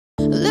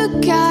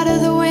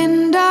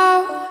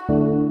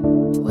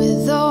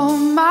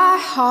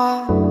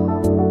heart,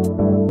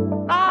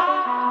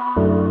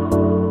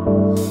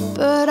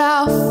 but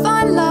I'll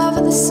find love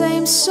of the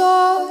same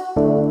sort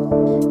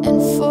and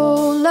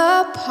fall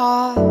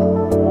apart.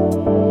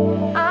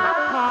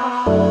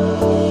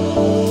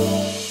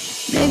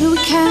 Maybe we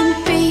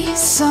can be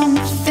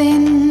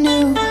something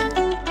new.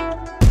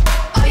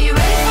 Are you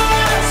ready for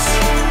us?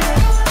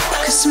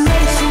 'Cause I'm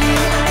ready for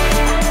you.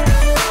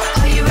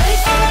 Are you ready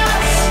for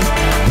us?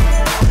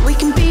 We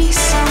can be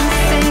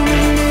something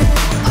new.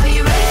 Are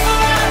you ready for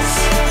us?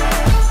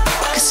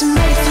 'Cause I'm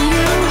ready for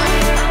you.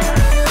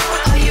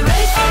 Are you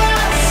ready for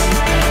us?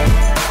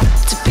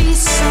 To be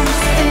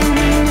something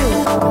new.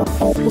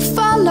 We'll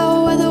follow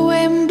where the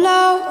wind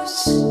blows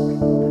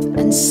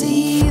and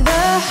see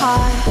the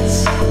heights.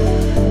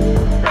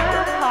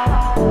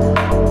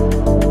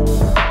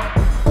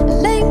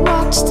 Late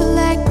walks to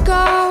let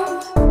go,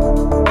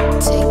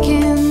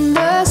 taking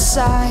the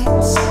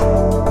sights.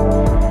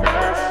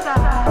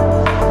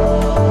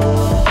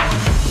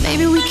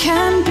 Maybe we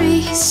can be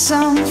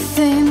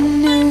something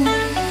new.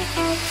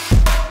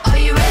 Are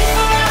you ready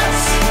for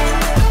us?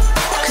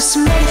 'Cause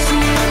I'm ready for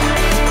you.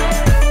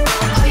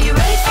 Are you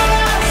ready for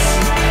us?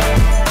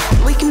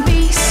 We can be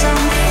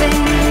something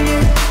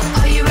new.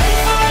 Are you ready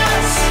for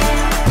us?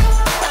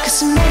 'Cause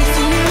I'm ready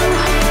for you.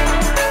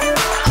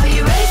 Are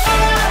you ready for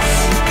us?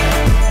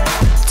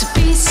 To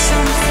be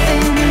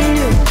something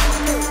new.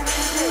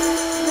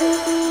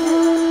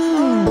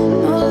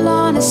 All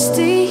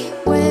honesty,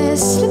 we're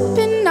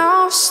slipping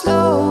off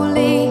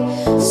slowly,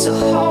 so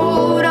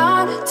hold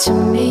on to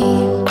me.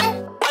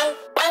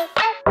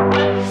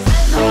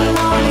 All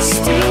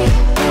honesty,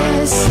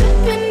 we're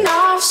slipping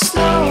off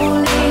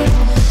slowly,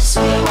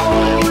 so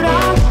hold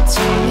on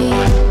to me.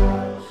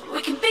 We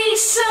can be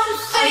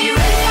something. Are you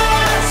ready for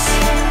us?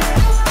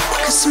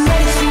 'Cause I'm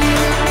ready for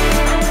you.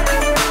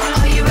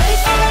 Are you ready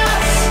for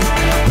us?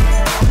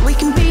 We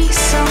can be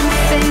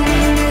something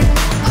new.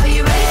 Are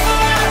you ready for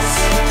us?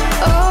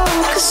 Oh,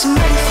 'cause I'm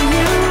ready for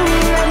you,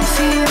 ready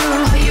for you.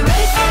 Are you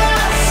ready for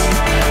us?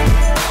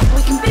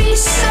 We can be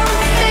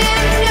something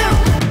new.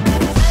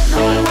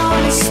 No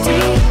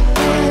honesty,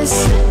 we're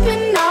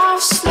slipping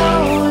off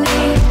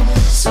slowly,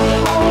 so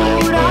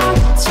hold on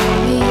to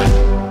me.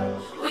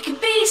 We can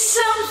be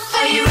something.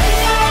 Are you ready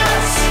for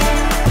us?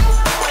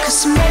 'Cause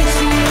I'm ready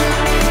for you.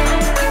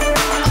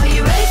 Are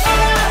you ready for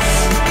us?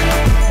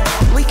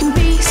 We can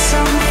be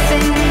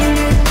something new.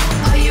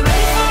 Are you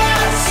ready for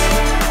us?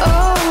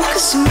 Oh,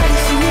 'cause I'm ready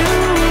for you,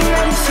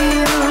 ready for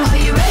you.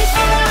 Are you ready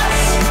for us?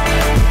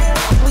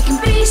 We can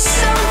be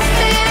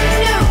something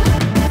new.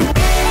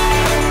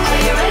 Are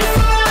you ready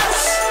for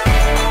us?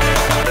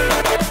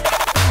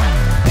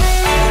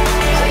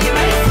 Are you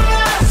ready for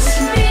us? We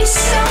can be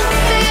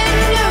something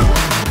new.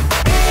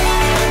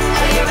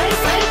 Are you ready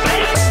for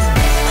it?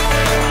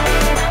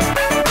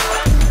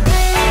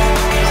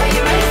 Are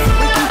you ready for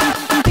it?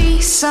 We can be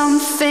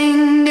something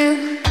new.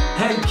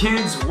 Hey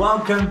kids,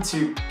 welcome to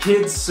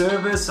Kids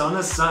Service on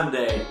a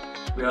Sunday.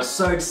 We are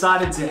so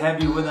excited to have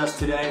you with us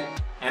today,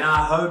 and I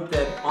hope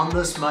that on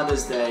this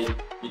Mother's Day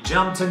you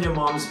jumped on your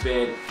mom's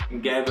bed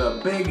and gave her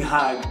a big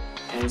hug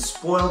and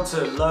spoiled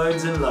her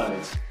loads and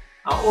loads.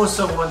 I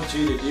also want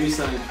you to do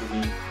something for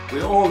me.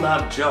 We all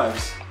love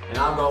jokes, and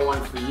I've got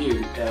one for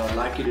you that I'd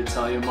like you to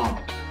tell your mom.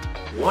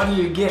 What do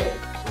you get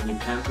when you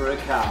pamper a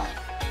cow?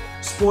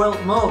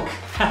 Spoiled milk.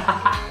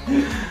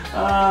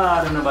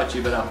 I don't know about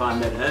you, but I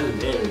find that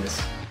hilarious.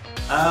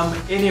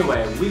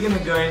 Anyway, we're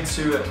gonna go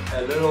into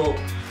a little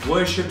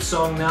worship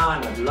song now,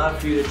 and I'd love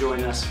for you to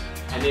join us.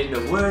 And in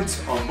the words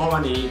of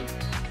Barney,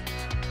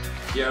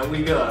 here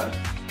we go.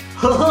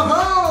 Ho ho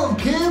ho,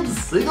 kids,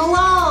 sing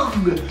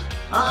along!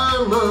 I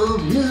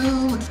love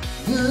you,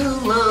 you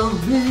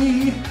love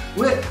me.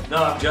 No,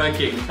 I'm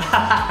joking.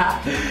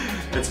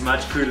 It's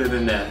much cooler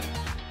than that.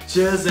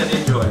 Cheers and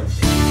enjoy.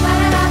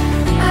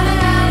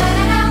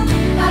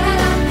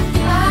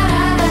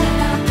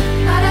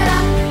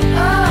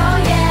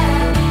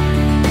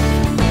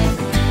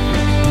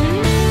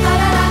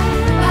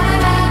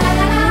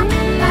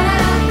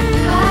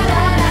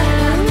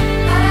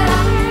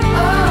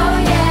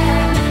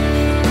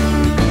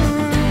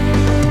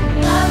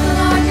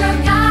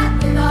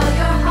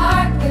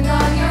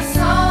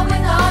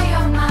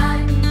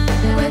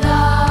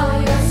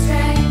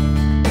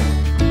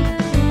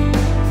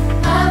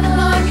 Love the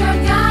Lord your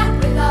God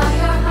with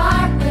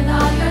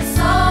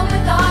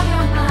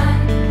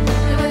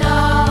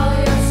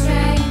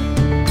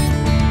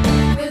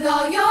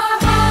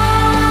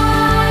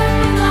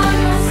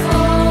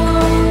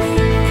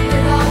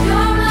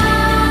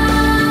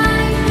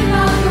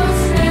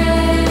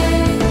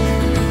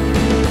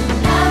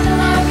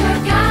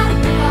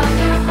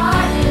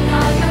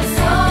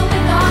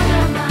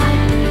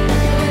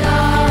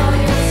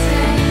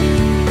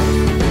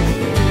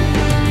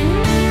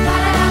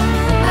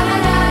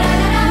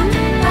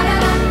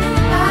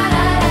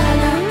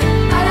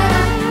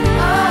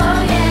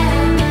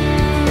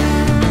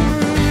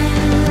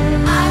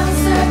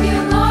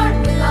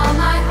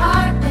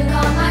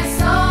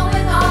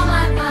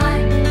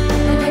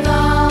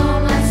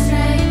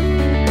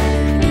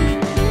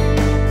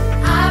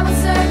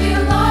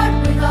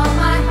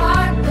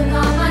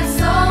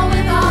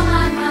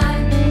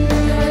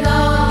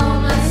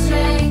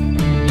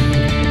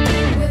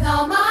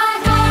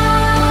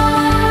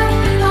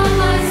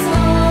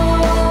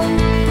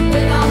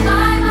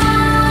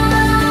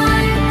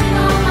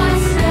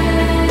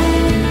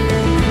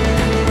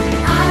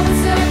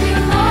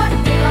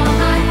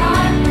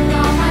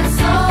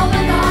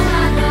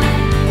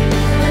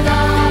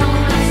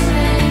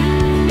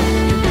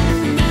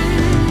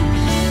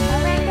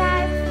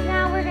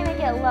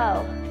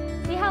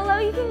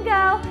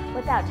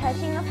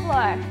touching the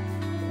floor.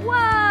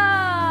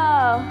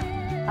 Whoa!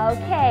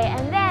 Okay,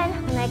 and then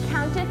when I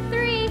count to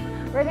 3,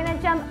 we're gonna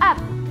jump up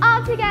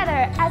all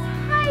together as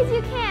high as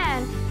you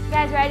can. You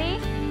guys ready?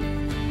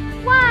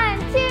 1,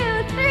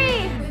 2,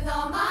 3. With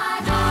all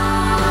my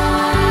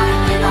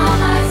heart, with all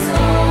my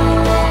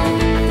soul,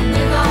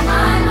 with all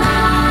my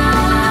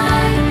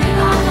mind, with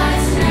all my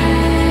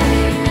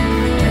strength,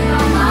 with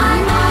all my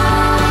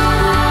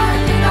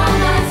heart, with all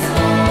my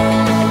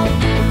soul,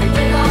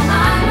 with all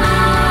my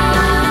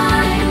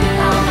mind, with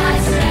all my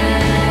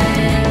strength.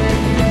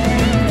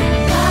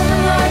 Love the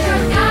Lord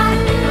your God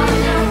with all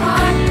your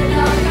heart, with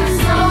all your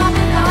soul,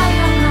 with all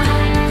your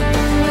mind,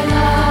 with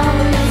all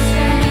your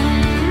strength.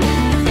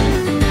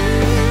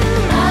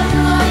 Love the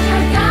Lord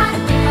your God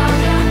with all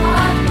your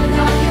heart, with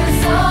all your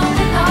soul,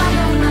 with all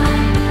your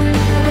mind,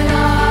 with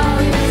all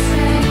your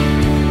strength.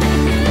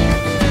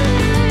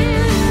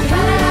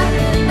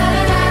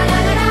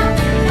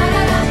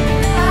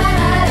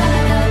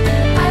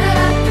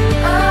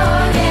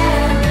 Oh yeah.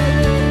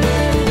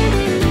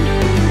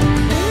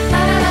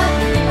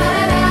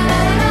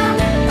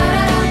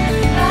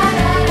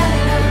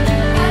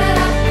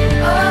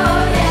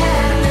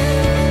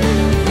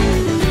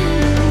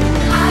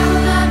 I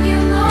will love you,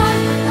 Lord,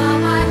 with all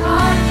my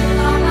heart, with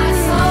all my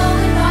soul,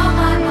 with all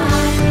my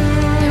mind,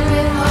 and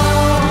with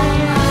all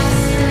my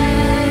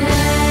strength.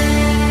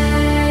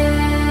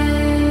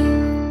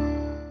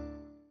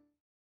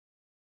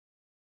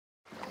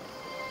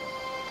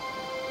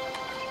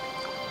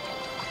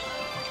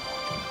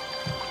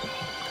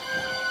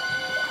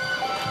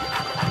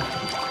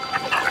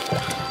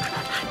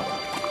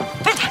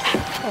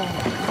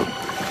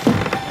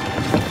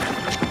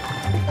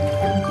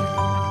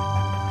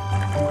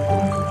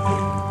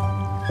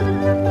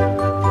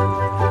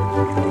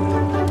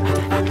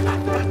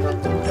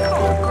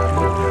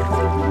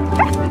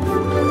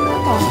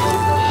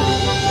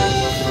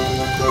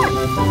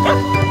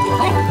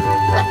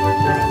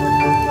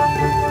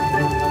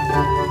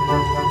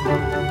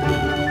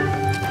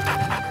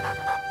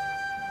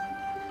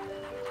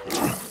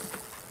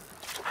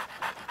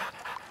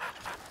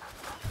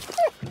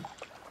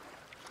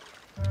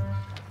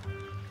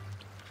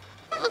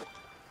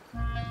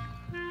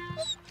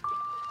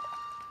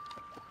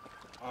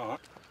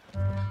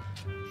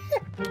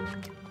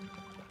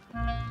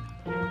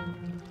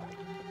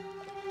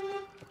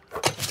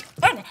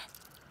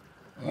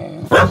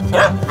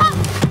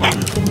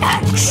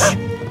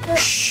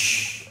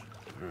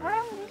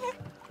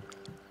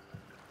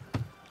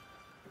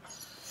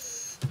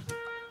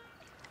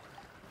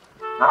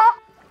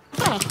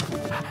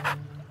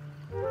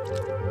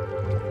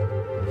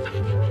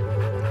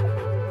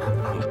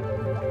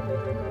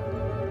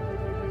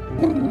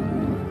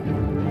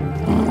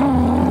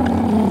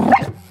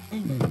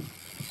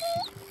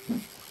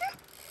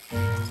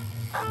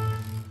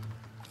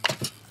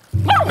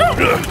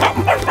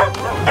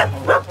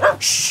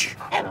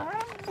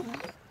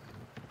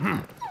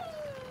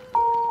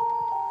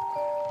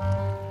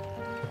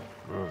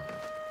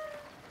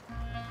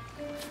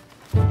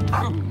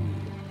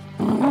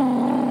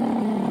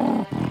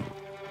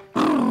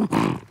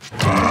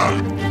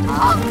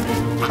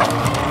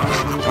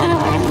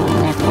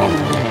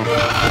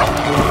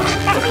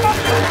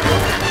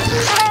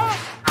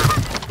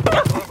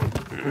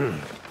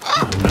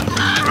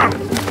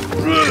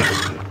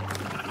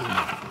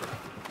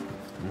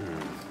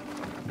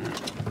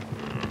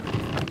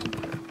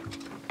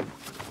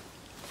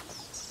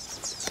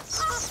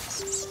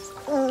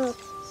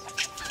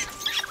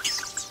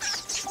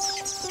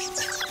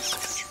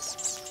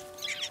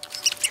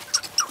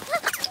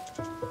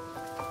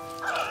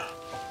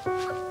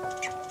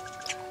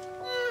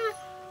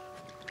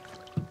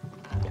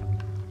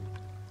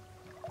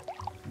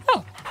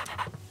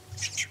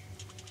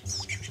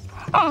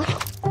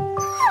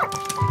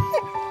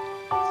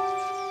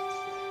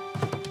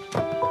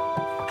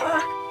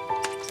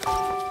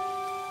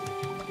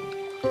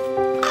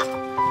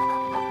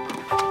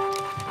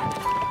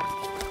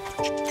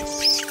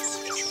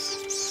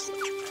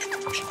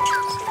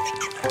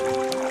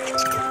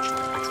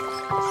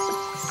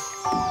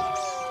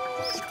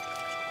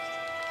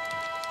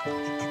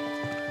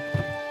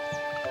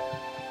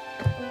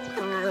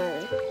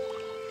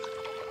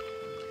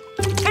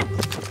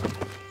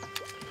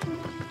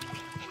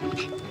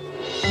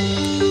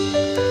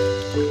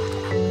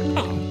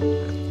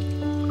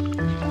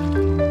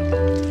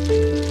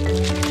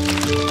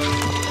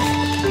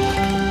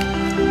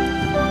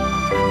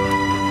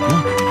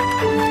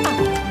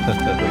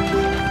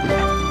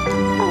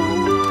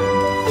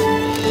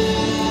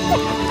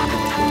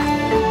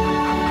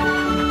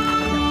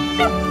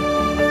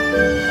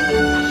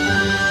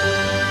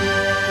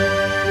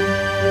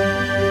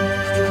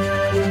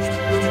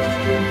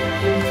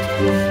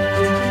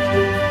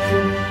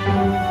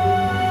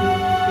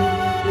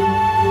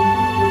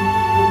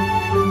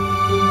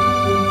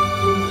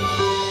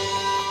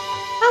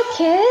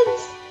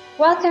 Kids,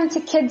 welcome to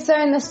Kids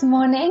Zone this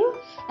morning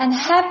and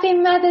happy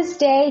Mother's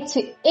Day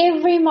to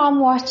every mom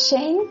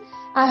watching.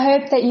 I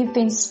hope that you've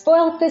been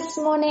spoiled this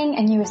morning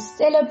and you were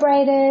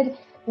celebrated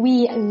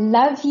We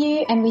love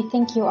you and we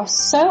think you are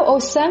so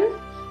awesome,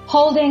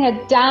 holding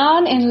it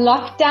down in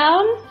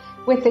lockdown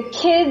with the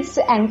kids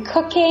and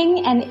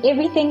cooking and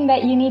everything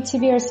that you need to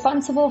be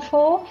responsible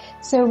for.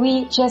 So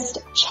we just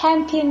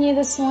champion you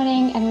this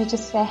morning and we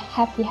just say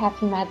happy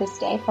Mother's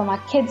Day from our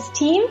kids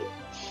team.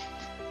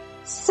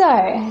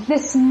 So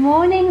this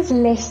morning's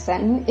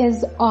lesson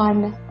is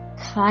on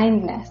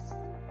kindness.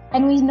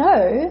 And we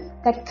know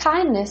that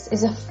kindness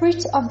is a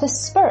fruit of the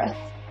Spirit.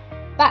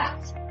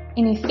 But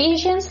in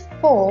Ephesians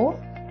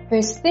 4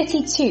 verse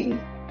 32,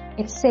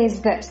 it says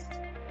this: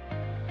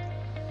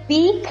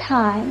 be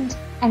kind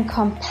and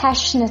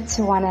compassionate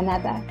to one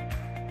another,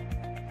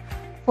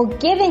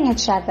 forgiving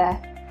each other,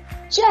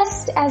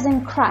 just as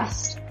in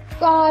Christ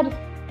God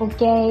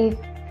forgave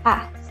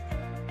us.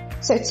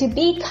 So to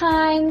be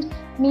kind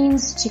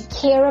means to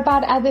care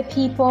about other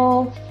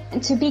people,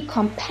 and to be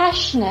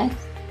compassionate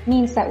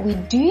means that we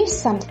do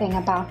something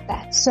about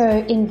that. So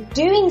in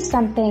doing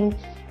something,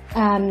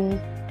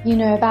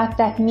 about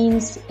that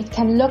means it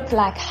can look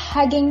like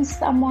hugging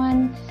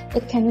someone,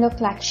 it can look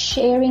like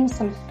sharing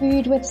some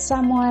food with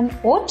someone,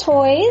 or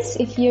toys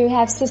if you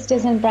have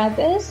sisters and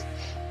brothers.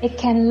 It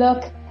can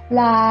look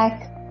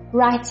like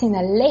writing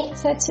a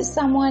letter to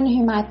someone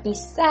who might be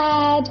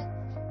sad.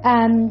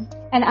 And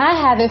I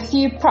have a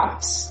few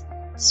props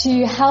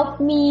to help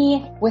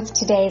me with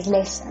today's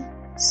lesson.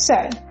 So,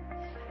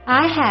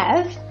 I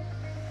have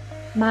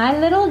my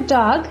little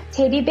dog,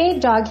 teddy bear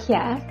dog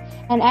here,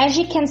 and as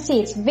you can see,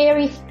 it's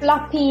very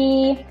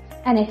floppy,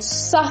 and it's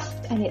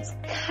soft, and it's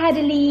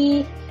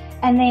cuddly,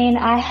 and then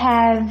I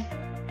have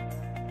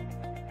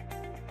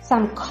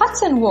some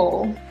cotton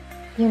wool,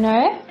 and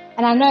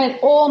I know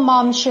all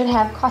moms should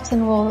have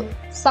cotton wool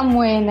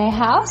somewhere in their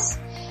house,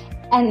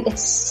 and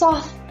it's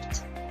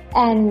soft,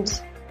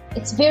 and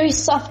it's very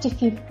soft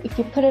if you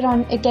put it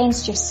on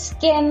against your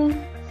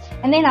skin.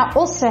 And then I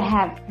also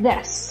have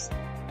this.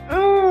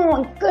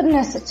 Oh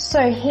goodness, it's so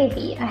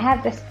heavy. I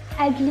have this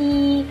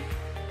ugly,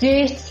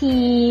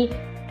 dirty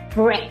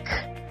brick,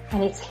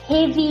 and it's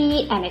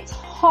heavy and it's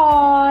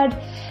hard.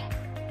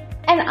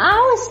 And I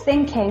was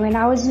thinking when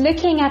I was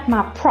looking at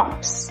my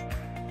props,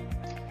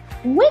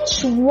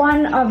 which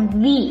one of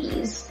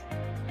these,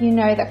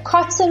 the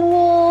cotton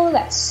wool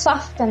that's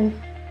soft and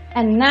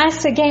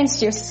nice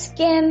against your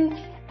skin,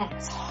 and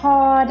it's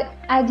hard,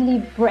 ugly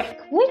brick,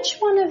 which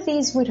one of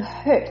these would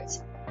hurt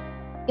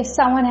if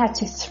someone had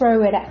to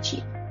throw it at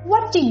you?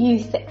 What do you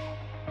think?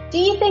 Do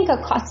you think a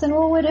cotton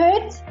wool would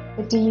hurt,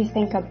 or do you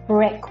think a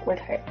brick would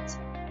hurt?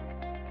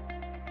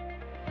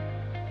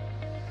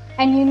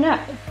 And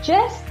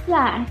just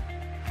like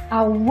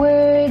our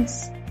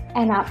words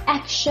and our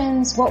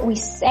actions, what we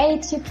say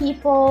to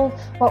people,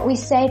 what we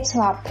say to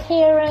our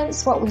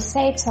parents, what we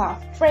say to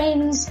our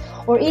friends,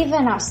 or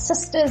even our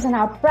sisters and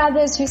our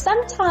brothers who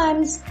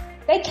sometimes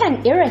they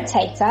can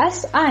irritate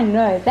us. I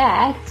know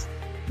that.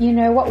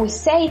 What we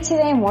say to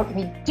them, what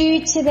we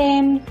do to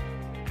them,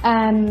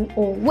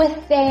 or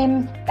with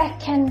them, that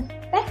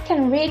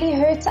can really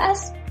hurt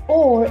us,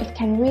 or it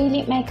can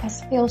really make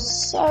us feel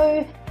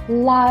so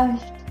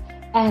loved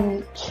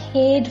and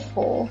cared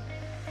for.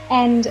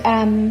 And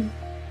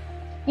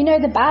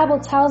the Bible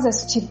tells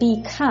us to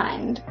be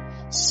kind.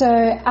 So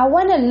I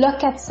want to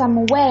look at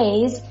some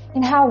ways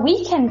in how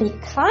we can be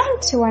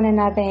kind to one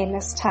another in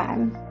this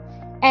time.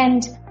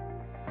 And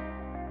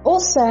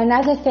also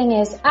another thing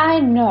is, I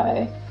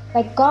know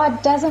that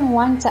God doesn't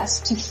want us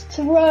to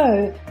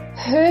throw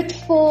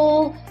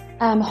hurtful,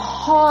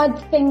 hard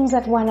things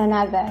at one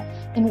another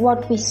in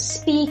what we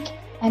speak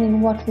and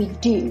in what we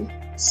do.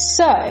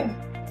 So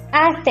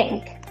I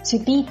think to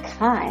be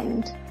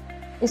kind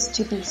is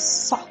to be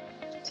soft.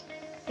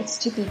 It's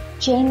to be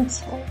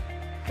gentle.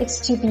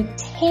 It's to be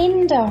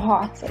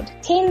tender-hearted.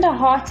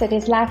 Tender-hearted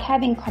is like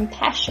having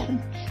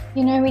compassion.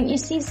 When you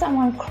see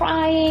someone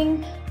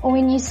crying, or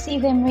when you see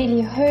them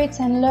really hurt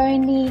and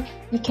lonely,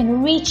 you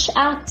can reach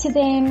out to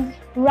them,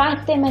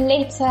 write them a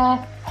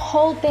letter,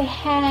 hold their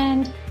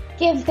hand,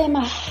 give them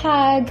a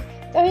hug.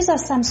 Those are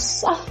some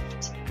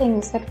soft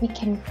things that we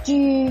can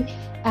do.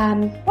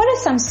 What are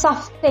some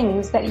soft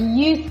things that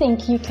you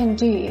think you can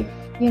do?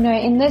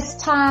 In this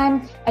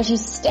time, as you're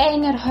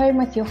staying at home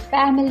with your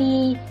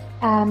family,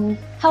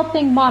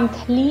 helping mom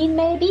clean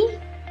maybe?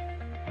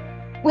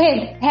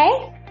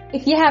 Hey?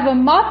 If you have a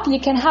mop,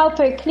 you can help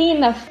her clean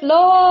the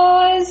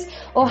floors,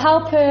 or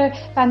help her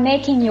by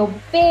making your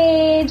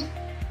bed.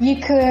 You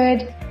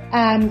could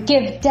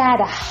give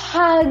dad a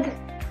hug.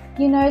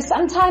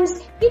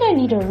 Sometimes you don't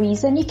need a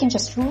reason. You can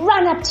just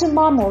run up to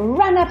mom or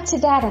run up to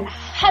dad and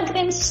hug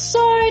them so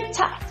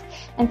tight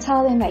and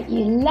tell them that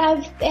you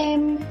love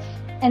them.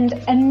 And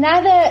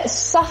another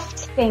soft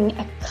thing,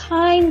 a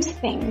kind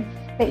thing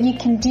that you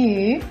can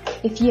do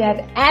if you have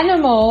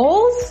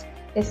animals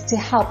is to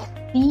help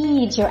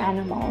feed your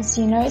animals,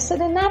 So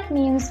then that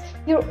means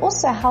you're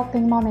also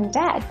helping mom and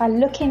dad by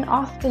looking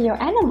after your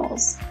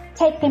animals.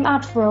 Take them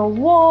out for a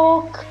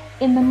walk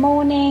in the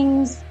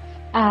mornings.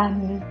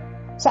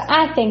 So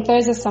I think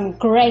those are some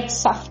great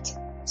soft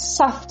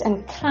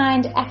and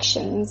kind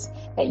actions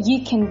that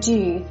you can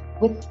do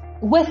with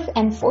with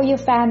and for your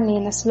family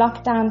in this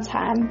lockdown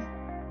time.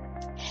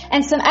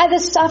 And some other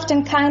soft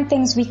and kind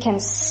things we can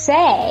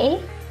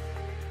say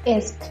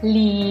is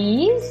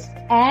please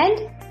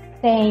and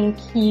thank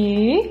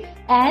you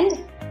and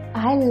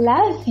I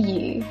love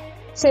you.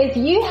 So if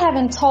you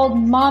haven't told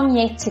mom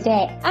yet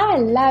today, I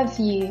love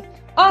you,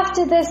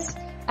 after this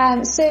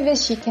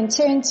service you can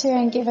turn to her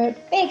and give her a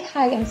big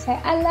hug and say,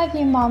 I love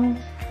you mom,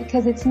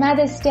 because it's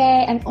Mother's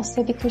Day and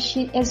also because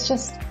she is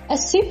just a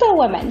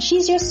superwoman.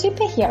 She's your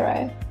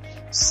superhero.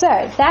 So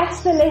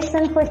that's the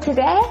lesson for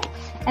today,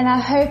 and I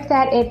hope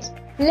that it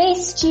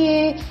blessed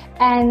you,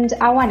 and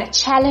I want to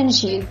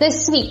challenge you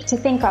this week to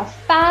think of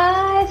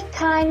 5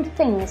 kind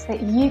things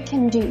that you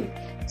can do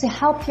to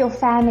help your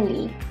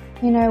family,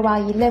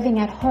 while you're living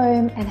at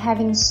home and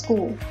having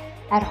school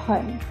at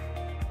home.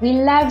 We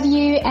love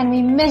you and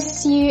we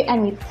miss you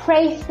and we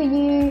pray for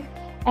you,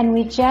 and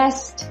we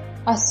just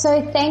are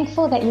so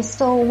thankful that you're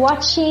still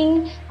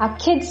watching our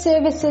kids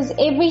services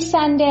every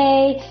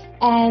Sunday,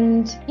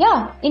 and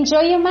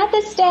enjoy your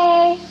Mother's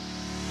Day.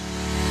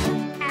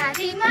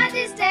 Happy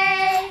Mother's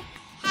Day!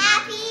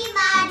 Happy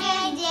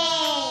Mother's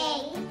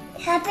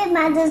Day! Happy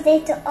Mother's Day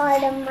to all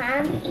the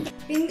moms.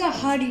 Binga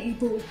Hari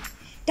Ibo.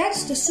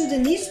 That's the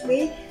Sudanese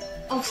way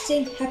of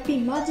saying Happy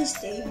Mother's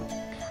Day.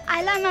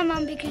 I love my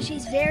mom because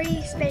she's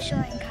very special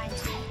and kind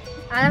to me.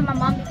 I love my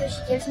mom because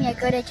she gives me a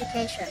good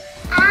education.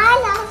 I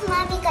love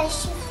mom because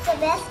she's the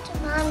best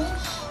mommy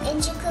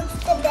and she cooks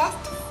the best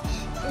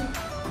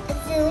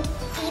food.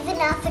 Even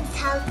if it's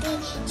healthy,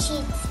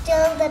 she's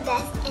still the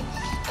best,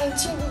 and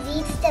she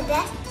reads the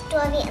best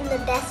story and the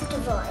best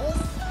voice.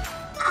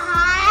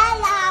 I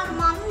love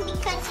mom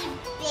because she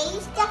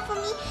plays stuff for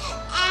me.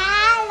 I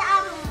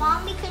love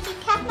mom because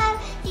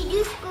she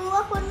do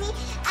schoolwork with me.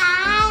 I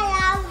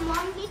love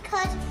mom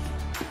because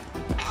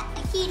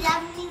she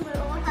loves me with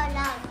all her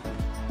love.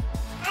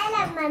 I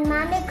love my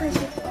mom because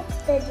she cooks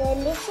the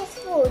delicious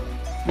food.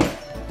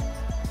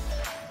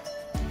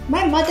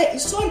 My mother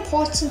is so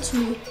important to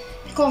me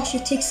because she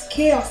takes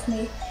care of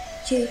me.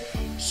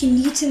 She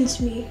neatens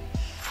me.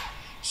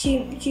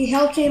 She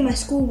helps me in my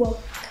schoolwork.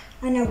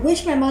 And I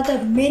wish my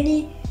mother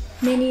many,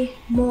 many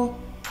more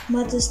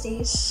Mother's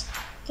Days.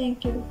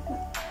 Thank you.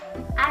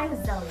 I'm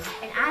Zoe,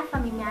 and I'm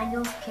from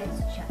Immanuel's Kids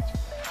Church.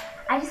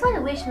 I just want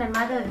to wish my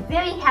mother a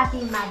very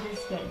happy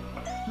Mother's Day.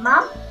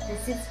 Mom,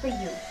 this is for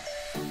you.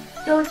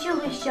 Don't you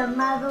wish your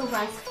mother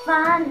was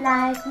fun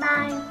like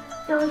mine?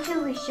 Don't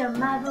you wish your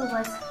mother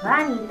was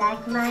funny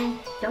like mine?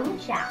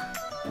 Don't ya?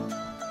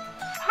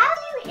 Have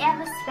you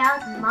ever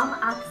spelled mom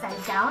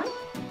upside down?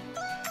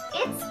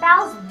 It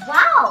spells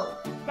wow!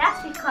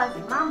 That's because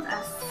moms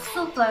are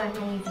super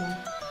amazing.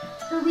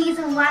 The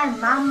reason why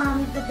my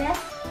mom is the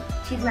best?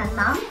 She's my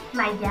mom,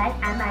 my dad,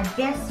 and my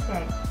best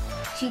friend.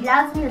 She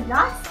loves me a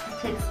lot and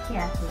takes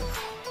care of me.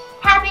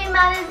 Happy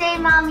Mother's Day,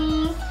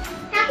 Mommy!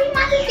 Happy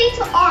Mother's Day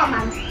to all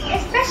moms,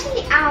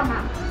 especially our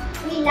mom.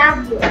 We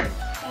love you.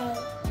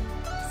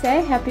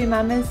 Say Happy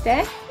Mother's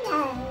Day. No.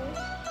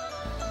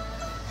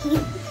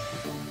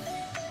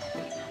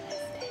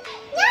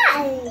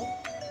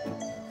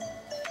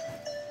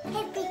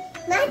 Happy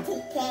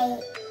Mother's Day.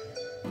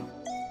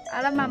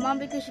 I love my mom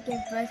because she gave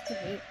birth to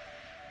me.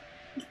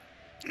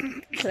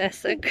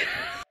 Classic.